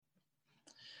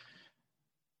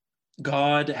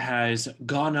God has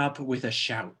gone up with a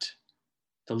shout,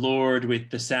 the Lord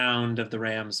with the sound of the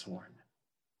ram's horn.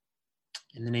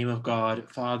 In the name of God,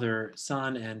 Father,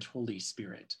 Son, and Holy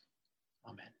Spirit.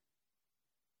 Amen.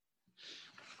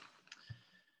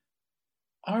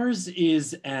 Ours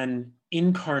is an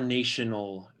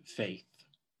incarnational faith,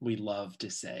 we love to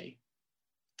say.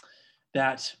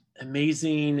 That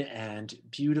amazing and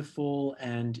beautiful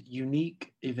and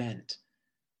unique event,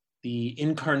 the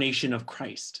incarnation of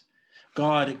Christ,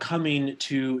 God coming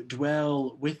to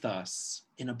dwell with us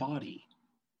in a body,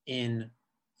 in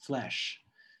flesh.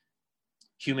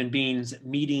 Human beings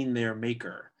meeting their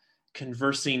maker,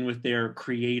 conversing with their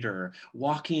creator,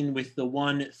 walking with the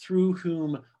one through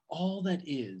whom all that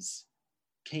is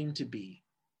came to be.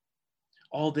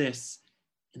 All this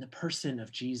in the person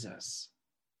of Jesus.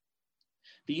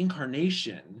 The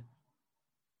incarnation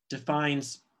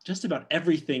defines just about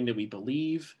everything that we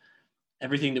believe,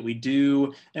 everything that we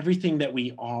do, everything that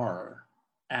we are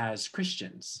as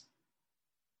Christians.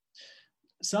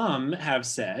 Some have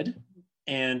said,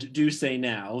 and do say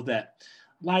now, that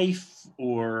life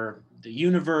or the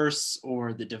universe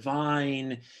or the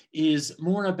divine is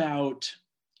more about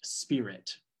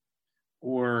spirit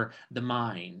or the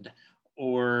mind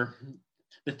or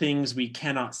the things we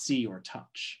cannot see or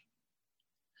touch.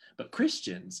 But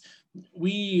Christians,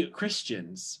 we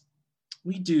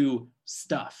do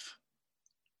stuff.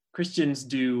 Christians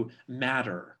do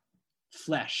matter,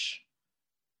 flesh.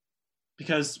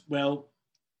 Because, well,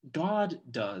 God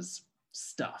does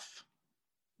stuff,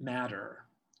 matter,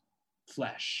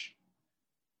 flesh.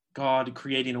 God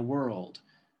creating a world,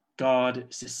 God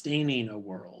sustaining a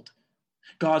world,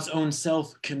 God's own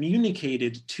self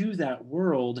communicated to that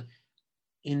world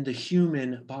in the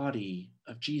human body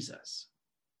of Jesus.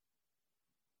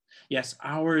 Yes,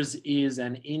 ours is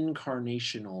an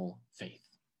incarnational faith.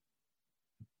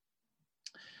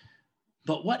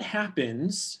 But what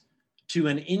happens to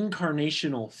an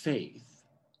incarnational faith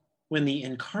when the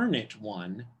incarnate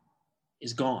one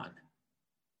is gone?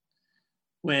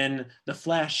 When the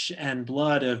flesh and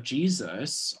blood of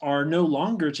Jesus are no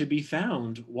longer to be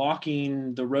found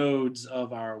walking the roads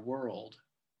of our world?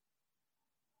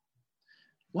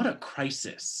 What a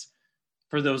crisis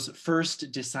for those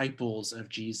first disciples of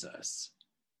Jesus,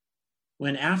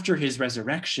 when after his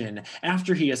resurrection,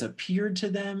 after he has appeared to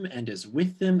them and is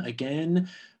with them again,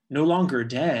 no longer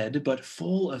dead, but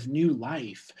full of new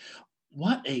life,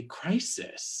 what a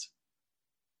crisis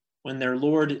when their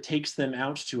Lord takes them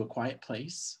out to a quiet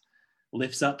place,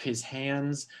 lifts up his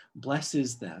hands,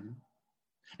 blesses them,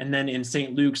 and then in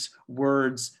St. Luke's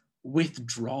words,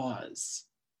 withdraws,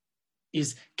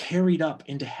 is carried up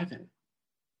into heaven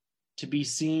to be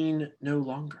seen no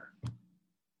longer.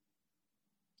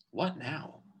 What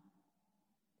now?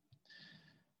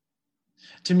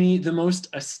 To me, the most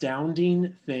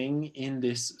astounding thing in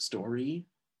this story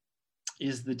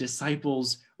is the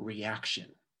disciples' reaction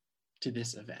to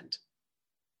this event.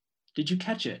 Did you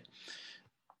catch it?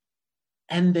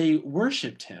 And they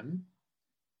worshiped him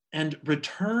and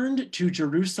returned to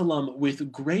Jerusalem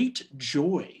with great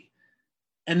joy.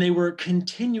 And they were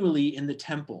continually in the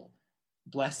temple,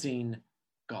 blessing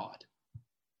God.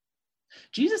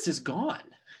 Jesus is gone.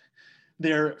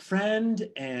 Their friend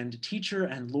and teacher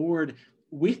and Lord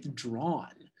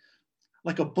withdrawn,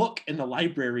 like a book in the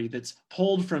library that's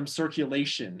pulled from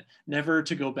circulation, never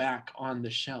to go back on the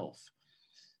shelf.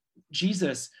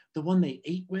 Jesus, the one they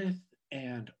ate with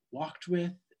and walked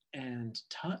with and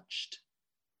touched,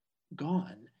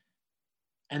 gone.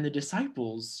 And the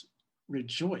disciples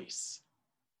rejoice.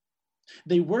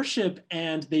 They worship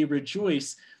and they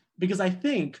rejoice because I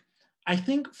think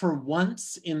for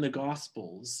once in the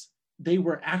Gospels, they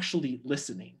were actually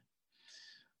listening.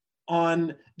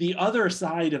 On the other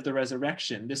side of the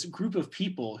resurrection, this group of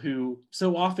people who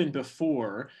so often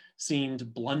before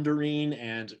seemed blundering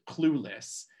and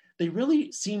clueless, they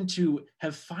really seem to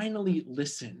have finally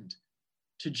listened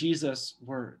to Jesus'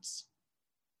 words.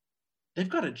 They've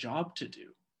got a job to do.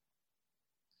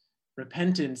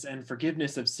 Repentance and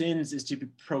forgiveness of sins is to be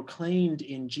proclaimed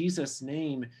in Jesus'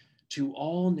 name to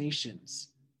all nations,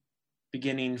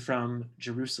 beginning from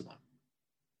Jerusalem.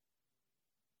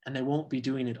 And they won't be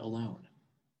doing it alone.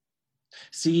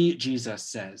 See, Jesus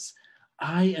says,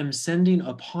 I am sending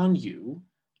upon you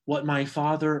what my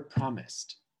Father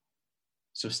promised.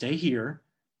 So stay here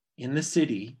in the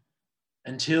city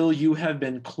until you have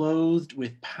been clothed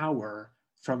with power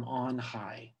from on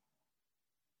high.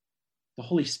 The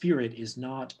Holy Spirit is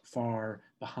not far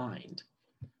behind.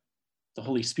 The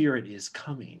Holy Spirit is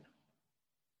coming.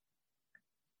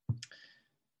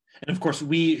 And of course,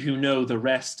 we who know the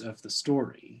rest of the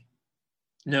story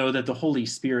know that the Holy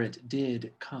Spirit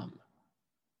did come.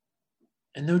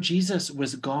 And though Jesus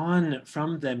was gone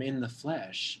from them in the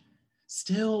flesh,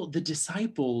 still the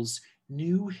disciples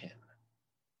knew him.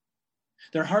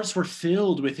 Their hearts were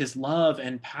filled with his love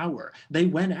and power. They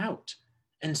went out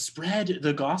and spread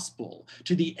the gospel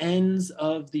to the ends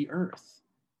of the earth.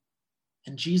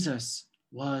 And Jesus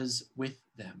was with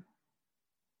them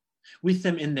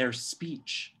in their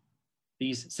speech.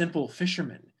 These simple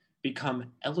fishermen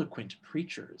become eloquent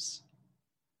preachers.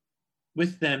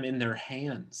 With them in their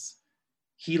hands,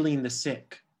 healing the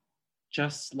sick,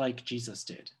 just like Jesus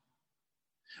did.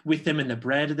 With them in the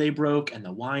bread they broke and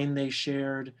the wine they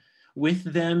shared. With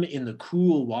them in the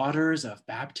cool waters of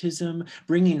baptism,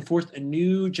 bringing forth a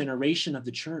new generation of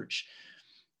the church.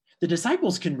 The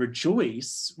disciples can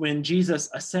rejoice when Jesus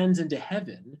ascends into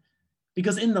heaven,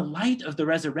 because in the light of the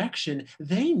resurrection,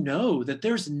 they know that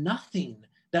there's nothing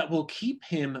that will keep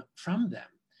him from them.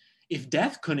 If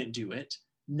death couldn't do it,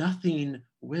 nothing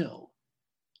will.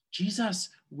 Jesus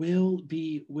will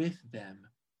be with them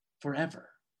forever.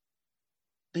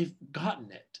 They've gotten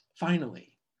it, finally.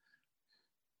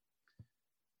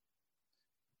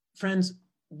 Friends,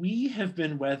 we have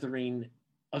been weathering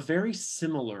a very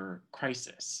similar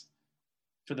crisis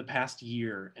for the past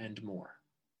year and more.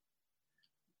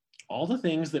 All the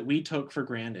things that we took for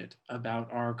granted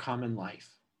about our common life,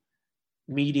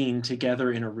 meeting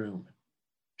together in a room,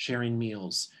 sharing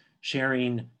meals,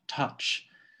 sharing touch,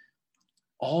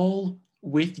 all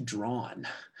withdrawn,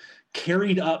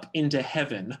 carried up into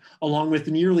heaven, along with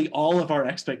nearly all of our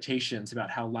expectations about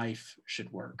how life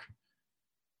should work.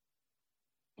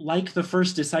 Like the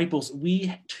first disciples,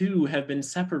 we too have been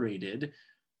separated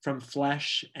from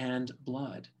flesh and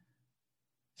blood.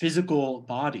 Physical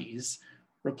bodies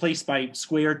replaced by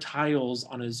square tiles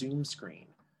on a Zoom screen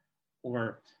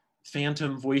or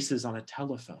phantom voices on a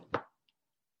telephone.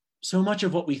 So much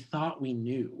of what we thought we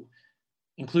knew,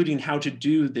 including how to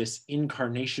do this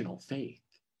incarnational faith,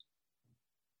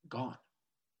 gone.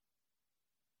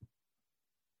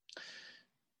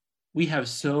 We have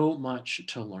so much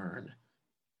to learn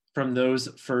from those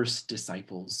first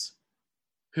disciples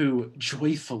who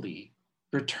joyfully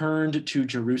returned to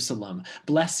Jerusalem,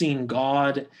 blessing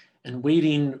God and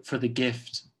waiting for the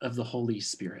gift of the Holy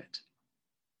Spirit.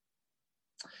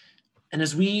 And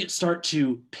as we start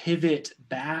to pivot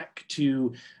back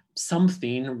to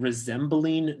something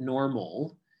resembling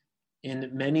normal in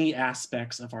many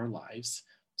aspects of our lives,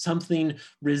 something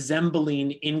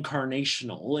resembling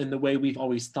incarnational in the way we've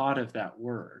always thought of that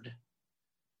word,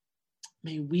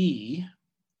 may we,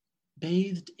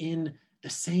 bathed in the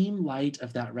same light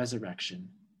of that resurrection,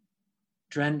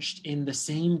 drenched in the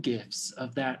same gifts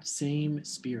of that same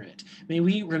Spirit, may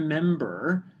we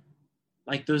remember,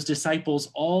 like those disciples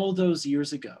all those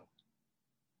years ago,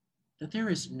 that there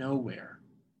is nowhere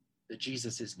that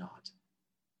Jesus is not.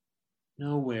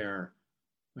 Nowhere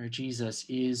where Jesus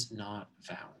is not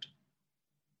found.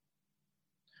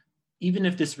 Even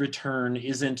if this return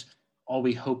isn't all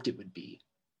we hoped it would be,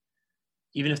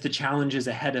 even if the challenges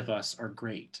ahead of us are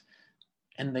great,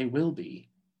 and they will be,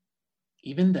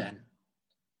 even then,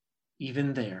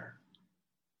 even there,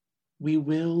 we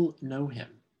will know him.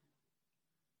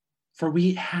 For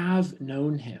we have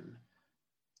known him,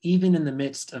 even in the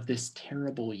midst of this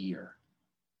terrible year.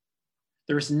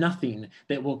 There is nothing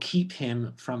that will keep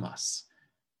him from us.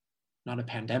 Not a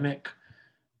pandemic,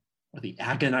 or the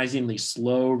agonizingly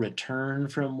slow return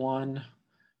from one,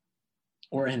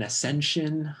 or an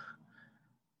ascension,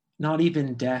 not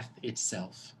even death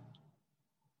itself.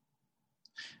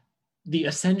 The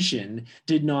ascension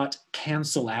did not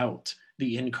cancel out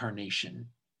the incarnation.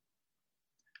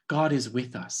 God is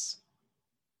with us.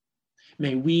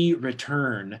 May we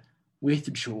return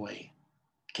with joy,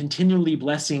 continually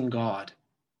blessing God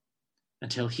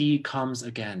until he comes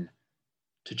again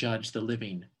to judge the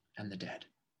living and the dead.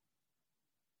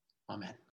 Amen.